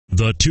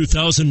The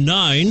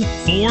 2009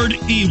 Ford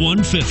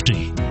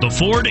E-150. The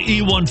Ford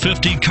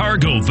E-150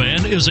 cargo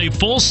van is a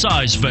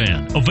full-size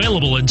van,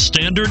 available in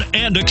standard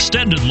and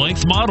extended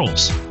length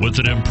models. With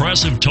an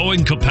impressive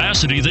towing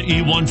capacity, the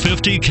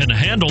E-150 can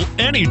handle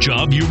any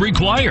job you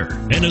require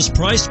and is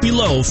priced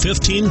below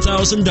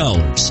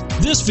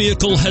 $15,000. This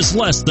vehicle has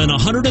less than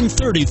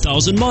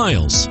 130,000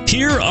 miles.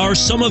 Here are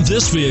some of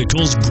this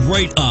vehicle's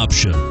great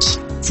options: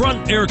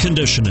 front air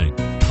conditioning,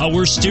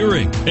 power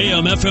steering,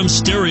 AM/FM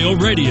stereo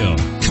radio,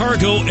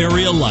 cargo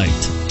area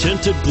light,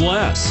 tinted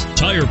glass,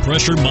 tire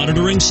pressure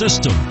monitoring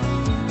system.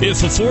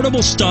 If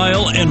affordable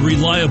style and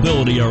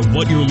reliability are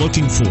what you're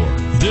looking for,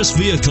 this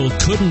vehicle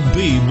couldn't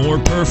be more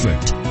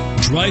perfect.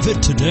 Drive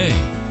it today.